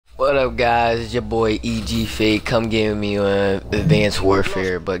What up, guys? It's your boy EG Fake. Come get me on Advanced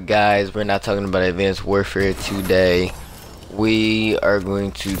Warfare. But guys, we're not talking about Advanced Warfare today. We are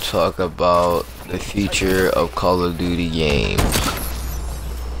going to talk about the future of Call of Duty games.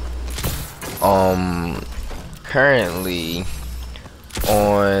 Currently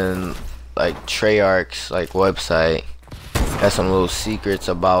on like Treyarch's website, got some little secrets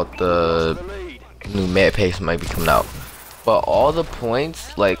about the new map packs might be coming out. But all the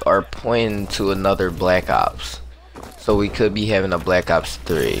points are pointing to another Black Ops. So we could be having a Black Ops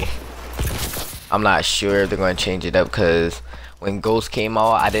 3. I'm not sure if they're going to change it up because when Ghost came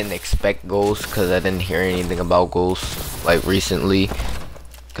out, I didn't expect Ghost because I didn't hear anything about Ghost recently.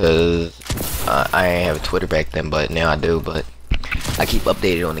 Because I didn't have a Twitter back then, but now I do. But I keep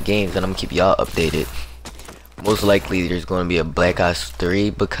updated on the games and I'm going to keep y'all updated. Most likely there's going to be a Black Ops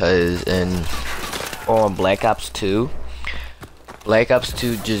 3 because on Black Ops 2, Black Ops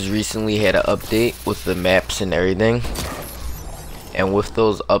 2 just recently had an update with the maps and everything. And with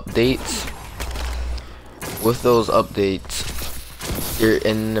those updates, there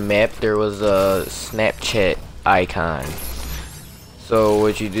in the map there was a Snapchat icon. So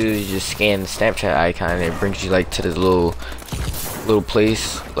what you do is you just scan the Snapchat icon and it brings you to this little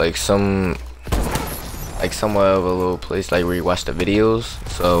place, somewhat of a little place where you watch the videos.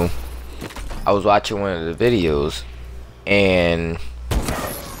 So I was watching one of the videos, and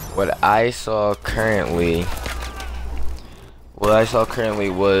what I saw currently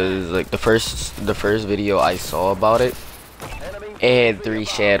was the first video I saw about it. It had 3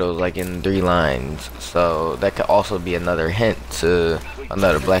 shadows in 3 lines, so that could also be another hint to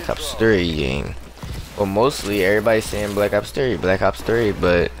another Black Ops 3 game. Well, mostly everybody's saying Black Ops 3,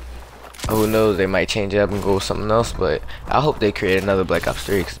 but who knows, they might change it up and go with something else. But I hope they create another Black Ops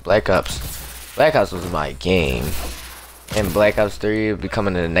 3 because Black Ops was my game. And Black Ops 3 will be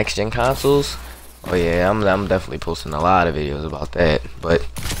coming to the next gen consoles. Oh yeah, I'm definitely posting a lot of videos about that. But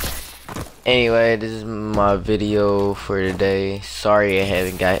anyway, this is my video for today. Sorry I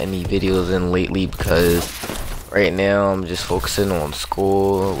haven't got any videos in lately because right now I'm just focusing on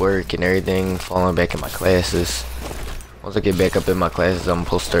school, work, and everything, falling back in my classes. Once I get back up in my classes, I'm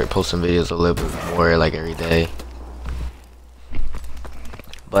gonna start posting videos a little bit more every day.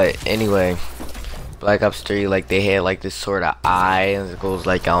 But anyway, Black Ops 3, they had this sort of eye and it goes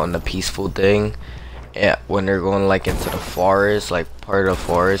out in the peaceful thing. Yeah, when they're going into the forest, part of the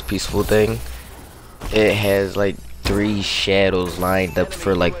forest, peaceful thing, it has 3 shadows lined up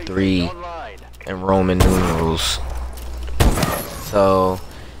for 3 in Roman numerals. So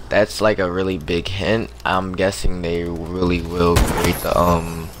that's a really big hint. I'm guessing they really will create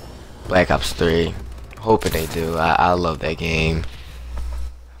the Black Ops 3. Hoping they do. I love that game.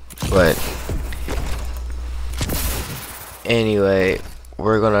 But anyway,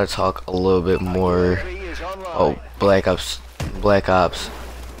 we're gonna talk a little bit more about Black Ops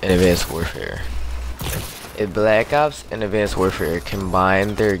and Advanced Warfare. If Black Ops and Advanced Warfare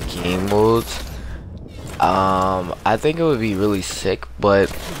combine their game modes, I think it would be really sick,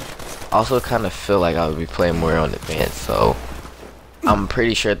 but also kind of feel like I would be playing more on Advanced. So I'm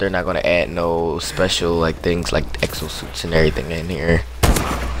pretty sure they're not gonna add no special things like exosuits and everything in here.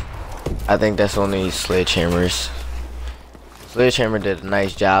 I think that's only Sledgehammer's. Sledgehammer did a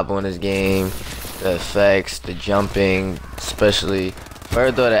nice job on this game. The effects, the jumping, especially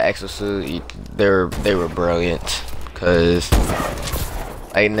further the exosuit, they were brilliant. Cause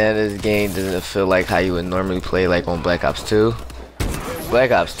now this game doesn't feel like how you would normally play on Black Ops 2.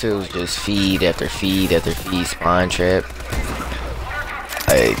 Black Ops 2 is just feed after feed after feed, spawn trap.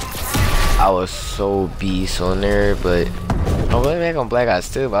 I was so beast on there, but I'm going back on Black Ops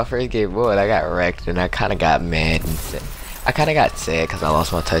 2. My first game board, I got wrecked and I kind of got mad and sad. I kind of got sad because I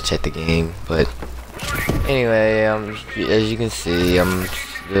lost my touch at the game. But anyway, as you can see, I'm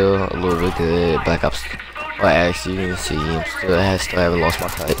still a little bit good at Black Ops. Well, actually, you can see, I still haven't lost my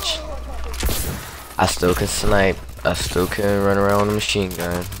touch. I still can snipe. I still can run around with a machine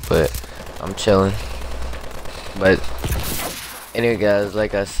gun, but I'm chilling. But anyway, guys,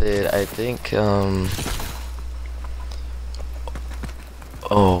 like I said, I think oh,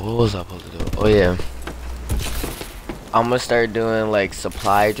 what was I supposed to do? Oh yeah, I'm gonna start doing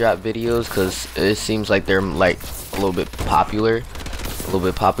supply drop videos because it seems like they're a little bit popular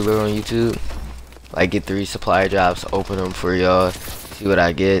on YouTube. Get 3 supply drops, open them for y'all, see what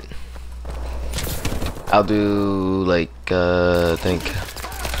I get. I'll do I think,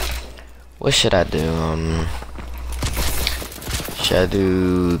 what should I do? Should I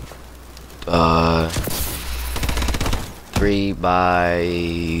do 3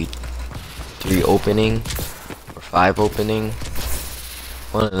 by 3 opening or 5 opening?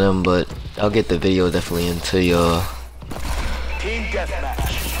 One of them, but I'll get the video definitely into y'all. Team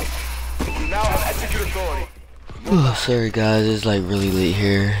deathmatch. You now have execute authority. Oh, sorry guys, it's like really late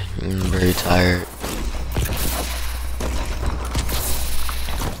here. I'm very tired.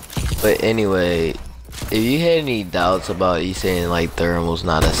 But anyway, if you had any doubts about you saying like thermal's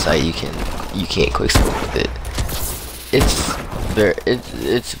not a sight, you can't quick scope with it.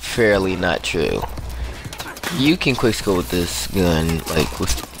 It's fairly not true. You can quick scope with this gun, like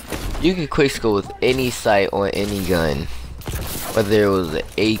you can quick scope with any sight on any gun, whether it was an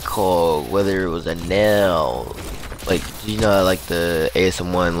ACOG, whether it was a nail, like you know, like the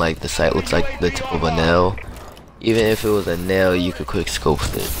ASM1, like the sight looks like the tip of a nail. Even if it was a nail, you could quick scope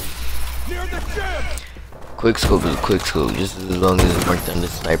with it. Quick scope is quick scope, just as long as it's marked on the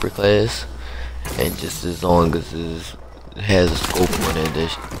sniper class, and just as long as it has a scope on it,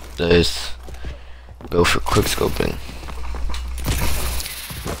 there's go for quick scoping.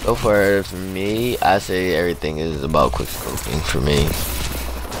 So far for me, I say everything is about quick scoping for me.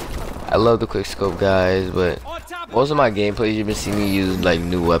 I love the quick scope, guys, but most of my gameplays you've been seeing me use like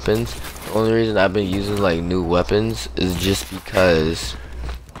new weapons. The only reason I've been using like new weapons is just because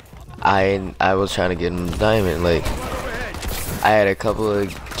I was trying to get them diamond. Like I had a couple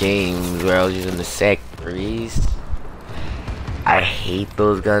of games where I was using the SAC Breeze. I hate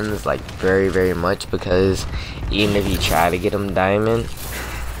those guns like very much, because even if you try to get them diamond,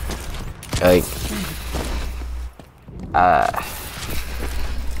 like I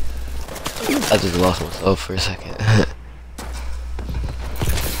just lost myself for a second.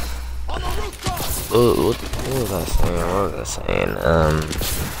 what was I saying?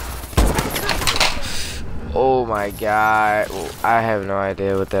 Oh my god, I have no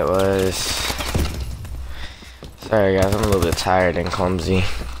idea what that was. Sorry guys, I'm a little bit tired and clumsy.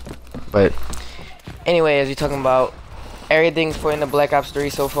 But anyway, as you're talking about, everything's pointing to Black Ops 3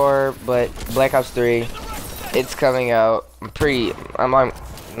 so far, but Black Ops 3, it's coming out. I'm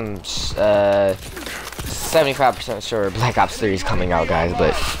 75% sure Black Ops 3 is coming out, guys.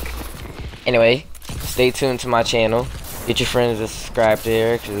 But anyway, stay tuned to my channel. Get your friends to subscribe to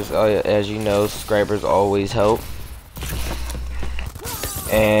here, because as you know, subscribers always help.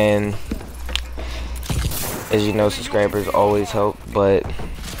 And as you know, subscribers always help. But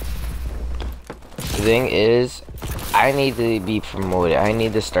the thing is, I need to be promoted. I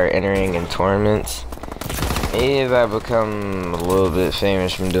need to start entering in tournaments. Maybe if I become a little bit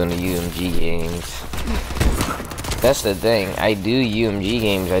famous from doing the UMG games. That's the thing. I do UMG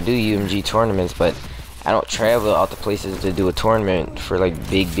games. I do UMG tournaments, but I don't travel out to places to do a tournament for like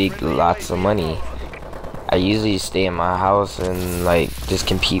big lots of money. I usually stay in my house and like just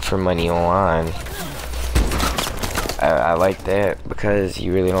compete for money online. I like that because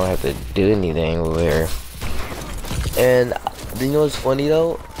you really don't have to do anything over there. And you know what's funny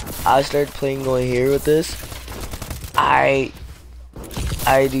though? I started playing on here with this. I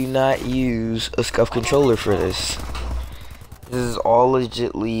do not use a scuff controller for this. This is all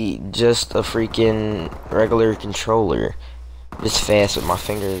legitly just a freaking regular controller. Just fast with my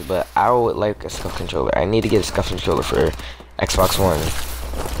fingers, but I would like a scuff controller. I need to get a scuff controller for Xbox One.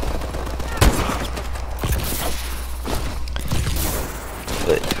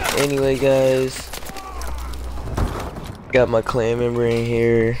 But anyway, guys, got my clan member in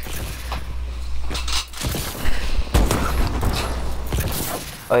here.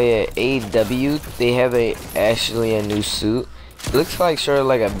 Oh yeah, AW, they have actually a new suit. It looks like sort of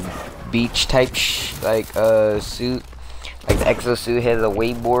like a beach type suit. Like the exo suit has a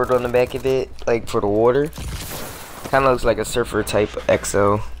wakeboard on the back of it, like for the water. Kind of looks like a surfer type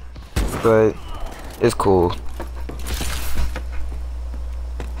exo, but it's cool.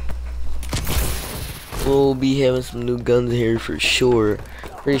 We'll be having some new guns here for sure.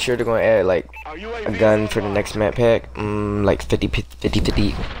 Pretty sure they're gonna add like a gun for the next map pack. Like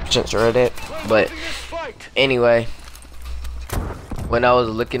 50% sure of that. But anyway, when I was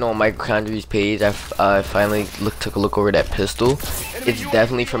looking on Microchondria's page, I finally took a look over that pistol. It's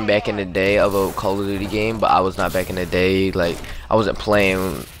definitely from back in the day of a Call of Duty game, but I was not back in the day. Like I wasn't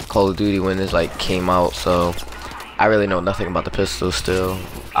playing Call of Duty when this like came out, so I really know nothing about the pistol still.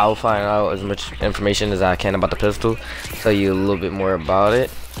 I'll find out as much information as I can about the pistol, tell you a little bit more about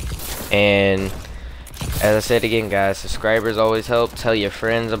it. And as I said again, guys, subscribers always help. Tell your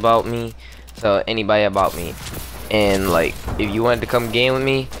friends about me, tell anybody about me. And like, if you wanted to come game with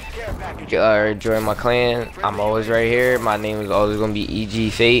me or join my clan, I'm always right here. My name is always gonna be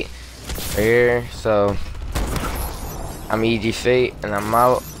EG Fate right here. So I'm EG Fate and I'm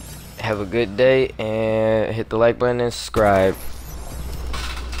out. Have a good day and hit the like button and subscribe.